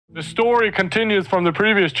The story continues from the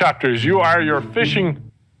previous chapters. You are your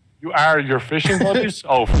fishing buddies?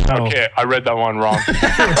 Oh, okay. I read that one wrong.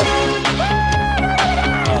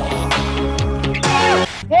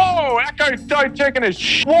 Whoa, that guy died taking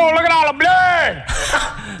his Whoa, look at all the blood!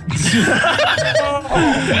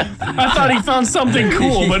 I thought he found something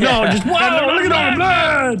cool, but no, just whoa, look at all the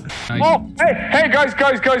blood! Oh, hey, guys,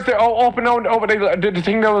 open over the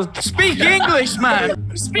thing that was... Speak English,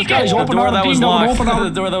 man! Speak English! The door that was locked. The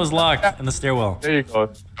door that was locked in the stairwell. There you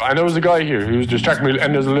go. And there was a guy here who was distracting me,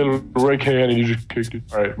 and there's a little red can, and you just kicked it.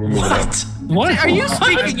 Alright, we're moving on. What? Are you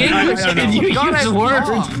speaking English? Can you use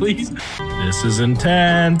words, please? This is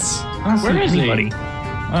intense. Where is he? I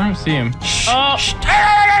don't see him. Oh!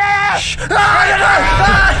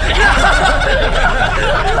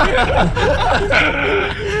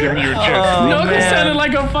 Giving you a chance. Nogla sounded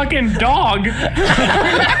like a fucking dog.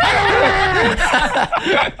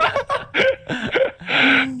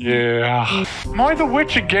 Yeah. Am I the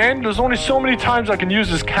witch again? There's only so many times I can use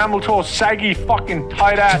this camel toe saggy fucking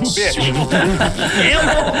tight ass bitch. Seriously.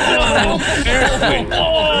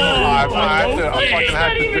 I fucking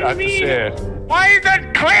had to say it. Why is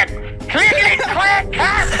that click? Click, oh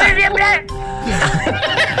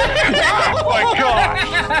my gosh.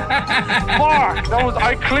 Fuck.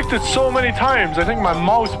 I clicked it so many times. I think my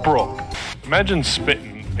mouse broke. Imagine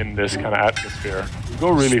spitting in this kind of atmosphere. You go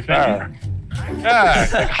really far. Yeah,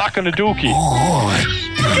 like hocking a dookie. What?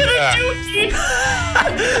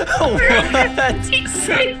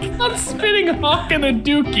 Not spitting hocking a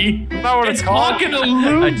dookie. Is that what it's called? Hocking a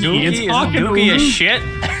loogie. A dookie? It's hocking a dookie a shit?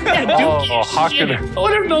 Yeah, dookie hocking shit. I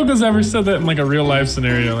wonder if Nogla's ever said that in like a real life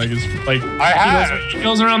scenario. Like, it's like I have. He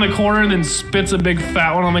goes around the corner and then spits a big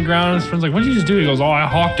fat one on the ground. And his friend's like, "What did you just do?" He goes, "Oh, I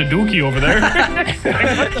hawked a dookie over there."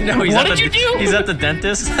 No, what did you do? He's at the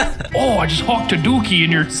dentist. Oh, I just hawked a dookie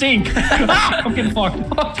in your sink. I'm getting fucked.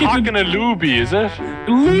 Hocking a loogie, is it?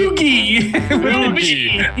 Loogie.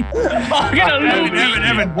 Loogie.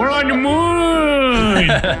 Evan, we're on the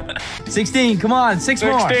moon. 16, come on, 6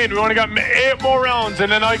 more. 16, we only got 8 more rounds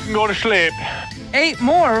and then I can go to sleep. 8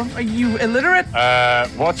 more? Are you illiterate?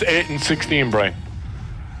 What's 8 and 16, Brian?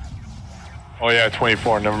 Oh yeah,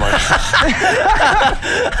 24, never mind.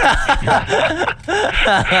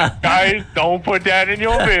 Guys, don't put that in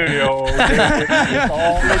your video.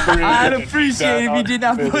 I'd appreciate if you did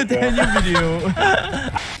not put that in your video.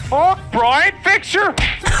 Fuck, Brian, fix your...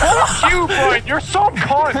 Fuck you, Brian, you're so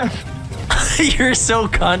cunt. You're so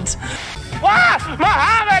cunt. What?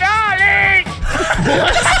 Muhammad Ali!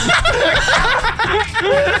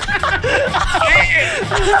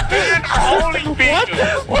 Holy what?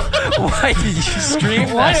 Why did you stream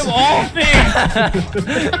Why that? of all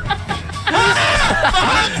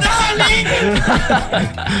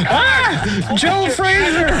things? Joe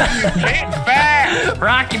Frazier! Get back!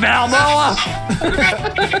 Rocky Balboa!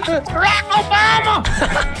 Barack Obama!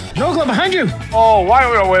 Nogla, behind you! Oh,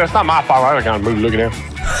 wait, it's not my fault. I can't move. Look at him.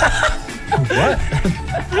 What?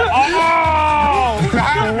 Oh!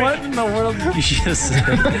 What in the world did you just say?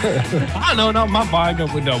 I don't know, my body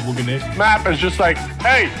got with that looking at. Map is just like,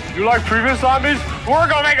 hey, you like previous zombies? We're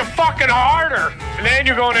gonna make it fucking harder, and then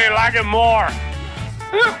you're gonna like it more.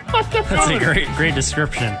 That's a great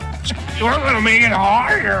description. We're gonna make it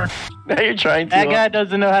harder. Now you're trying to. That guy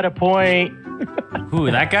doesn't know how to point.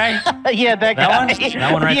 Who, that guy? Yeah, that guy. That one?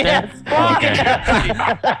 That one right there? Okay.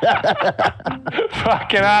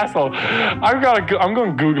 Fucking asshole. I'm going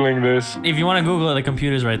Googling this. If you want to Google it, the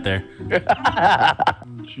computer's right there. I'm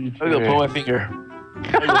gonna pull my finger.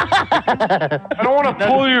 I don't want to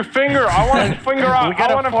pull your finger. I want to figure out.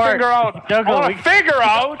 I want to figure out. I want to figure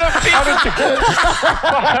out. I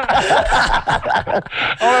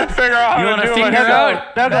want to figure out. You want to figure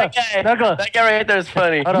out? Nogla. That guy right there is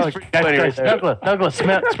funny. Hold on, He's pretty funny right there. Nogla,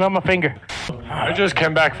 smell my finger. I just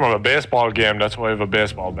came back from a baseball game. That's why I have a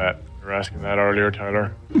baseball bat. You were asking that earlier,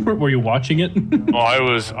 Tyler. Were you watching it? Oh, I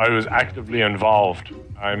was actively involved.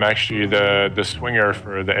 I'm actually the swinger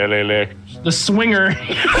for the LA Lakers. The swinger.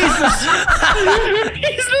 He's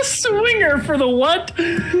the swinger for the what?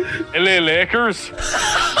 LA Lakers?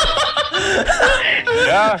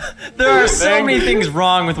 Yeah. There are so many things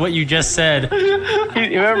wrong with what you just said.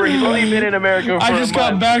 Remember, he's only been in America for I just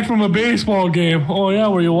got back from a baseball game. Oh yeah,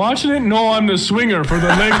 were you watching it? No, I'm the swinger for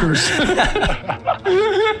the Lakers.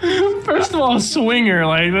 First of all, swinger,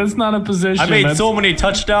 like that's not a position. I made so many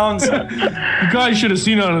touchdowns. You guys should have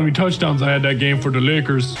seen how many touchdowns I had that game for the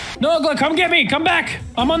Lakers. Nogla, come get me. Come back.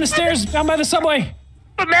 I'm on the stairs down by the subway.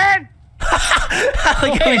 Man!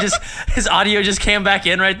 Like how his audio just came back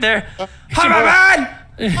in right there. I'm a man!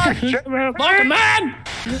 Fuck a man!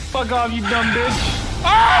 Fuck off, you dumb bitch.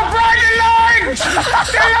 Brian, lunch!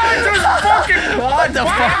 The lunch was fucking... What the fuck?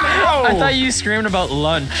 I thought you screamed about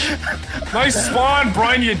lunch. Nice spawn,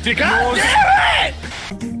 Brian, you dick nose.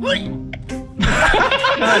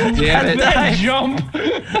 Damn it. That jump.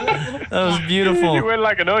 That was beautiful. You went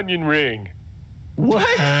like an onion ring. What?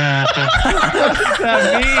 What's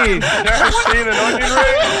that mean? Never seen an onion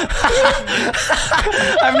ring?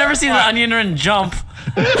 I've never seen an onion ring jump.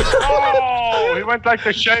 Oh, he went like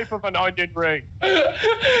the shape of an onion ring.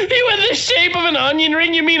 He went the shape of an onion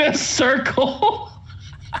ring? You mean a circle?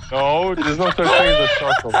 No, there's no such thing as a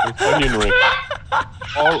circle. It's onion ring.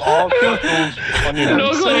 All circles, onion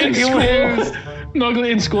rings. Nogla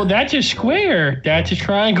in school, that's a square. That's a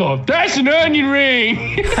triangle. That's an onion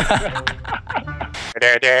ring.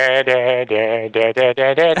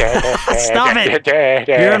 Stop it.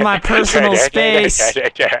 You're in my personal space.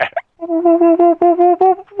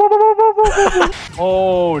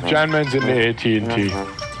 Oh, Janman's in the AT&T.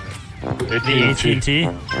 AT&T?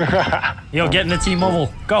 Yo, get in the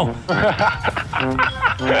T-Mobile. Go.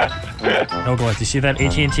 Nogla, do you see that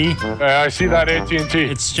AT&T? I see that AT&T.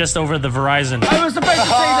 It's just over the Verizon. I was about to say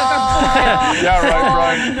that. Yeah,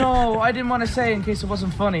 right. No, I didn't want to say in case it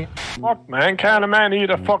wasn't funny. Fuck, man. Can a man eat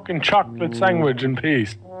a fucking chocolate sandwich in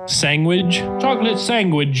peace? Sandwich? Chocolate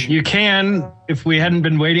sandwich. You can, if we hadn't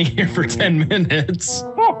been waiting here for 10 minutes.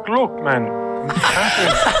 Fuck, look, man.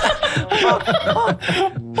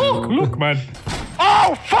 Look, man.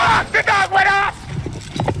 Oh, fuck! The dog went off!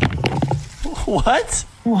 What?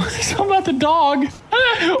 Something about the dog.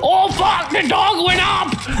 Oh, fuck! The dog went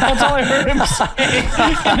up! That's all I heard him say.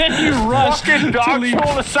 And then he rushed. Fucking dog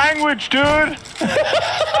stole a sandwich, dude!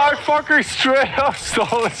 I fucker straight up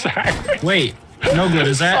stole a sandwich. Wait, no good.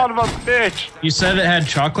 Is that? Son of a bitch. You said it had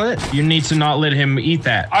chocolate? You need to not let him eat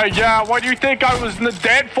that. Yeah, what do you think I was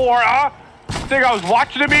dead for, huh? Think I was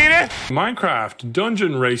watching him eat it? Minecraft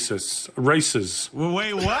dungeon races.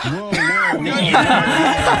 Wait, what? Yeah,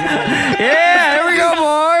 here we go,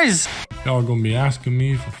 boys. Y'all gonna be asking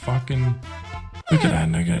me for fucking. Look at that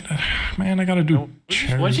nigga. Man, I gotta do.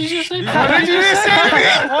 What did you just say? What did you just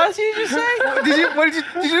say? What did you just say? Did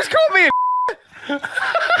you just call me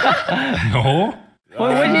No. What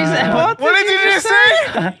did you say? What did you just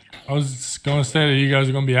say? I was gonna say that you guys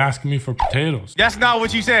are gonna be asking me for potatoes. That's not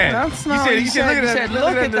what you said. That's not what you said.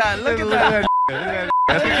 Look at that. Look at that.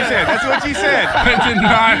 That's what you said. That's what you said. I did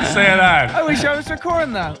not say that. I wish I was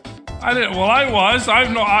recording that. I didn't. Well, I was.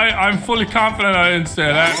 I'm fully confident I didn't say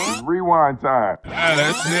that. Rewind time.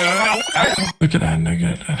 Look at that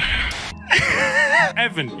nigga.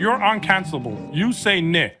 Evan, you're uncancelable. You say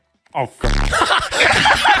Nick. Oh, God.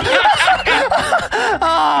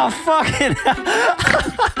 Oh, fucking.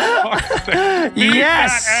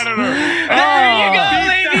 Yes. There you go,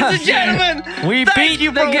 ladies and gentlemen. We beat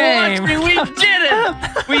you the for game. watching. We did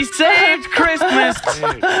it. We saved Christmas.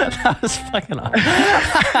 That was fucking awesome.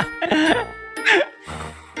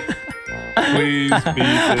 Please beat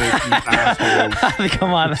it, you assholes.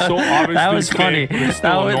 Come on. So obviously That was funny. fake, but it's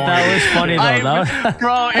That still was annoying. funny though.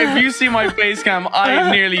 Bro, if you see my face cam, I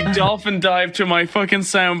nearly dolphin dived to my fucking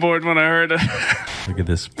soundboard when I heard it. Look at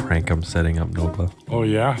this prank I'm setting up, Nogla. Oh,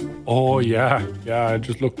 yeah. Oh, yeah. Yeah, I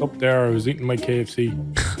just looked up there. I was eating my KFC.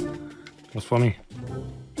 That's funny.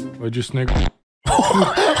 I just snicked.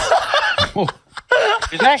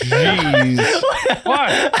 Jeez.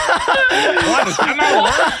 What? What? Is that not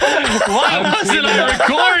work? Why wasn't I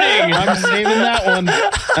recording? I'm saving that one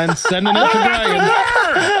and sending it to Brian.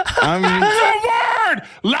 That's a word!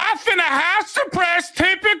 Laugh in a half-suppressed,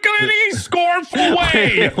 typically scornful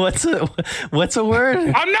way. What's a word?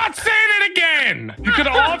 I'm not saying it again. You could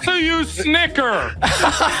also use snicker.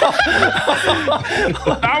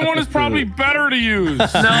 That one is probably better to use.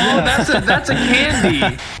 No, that's a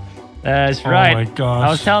candy. That's right. Oh my gosh. I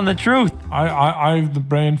was telling the truth. I have the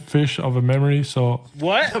brain fish of a memory, so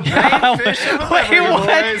What? Wait, what?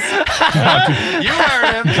 You heard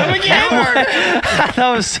him. Come again.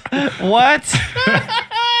 That was what?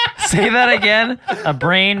 Say that again. A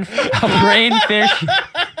brain fish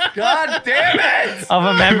God damn it. of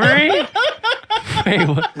a memory. Wait,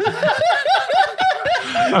 what?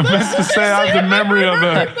 I meant to say I have the memory of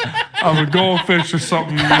a goldfish or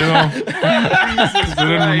something, you know. I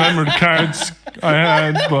didn't remember the cards I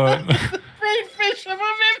had, but Fish of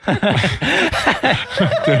a memory.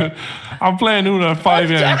 dude, I'm playing Uno at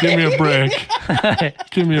 5 a.m. Give me a break.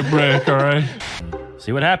 Give me a break, all right?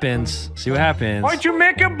 See what happens. See what happens. Why'd you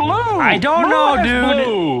make it blue? I don't know, dude.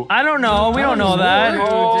 Blue. I don't know. We don't know that.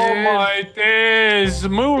 Oh my days.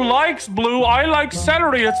 Moo likes blue. I like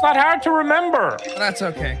celery. It's not hard to remember. That's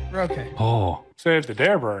okay. We're okay. Oh, save the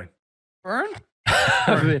dare burn. Burn?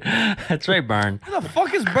 That's right, Barn. Who the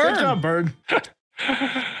fuck is Bird? Good job, Bird.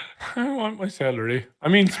 I want my celery. I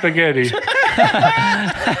mean spaghetti.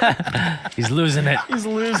 He's losing it. He's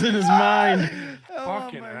losing his mind.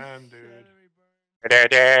 Fucking ham, dude.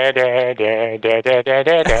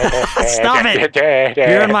 Stop it!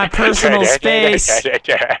 You're in my personal space.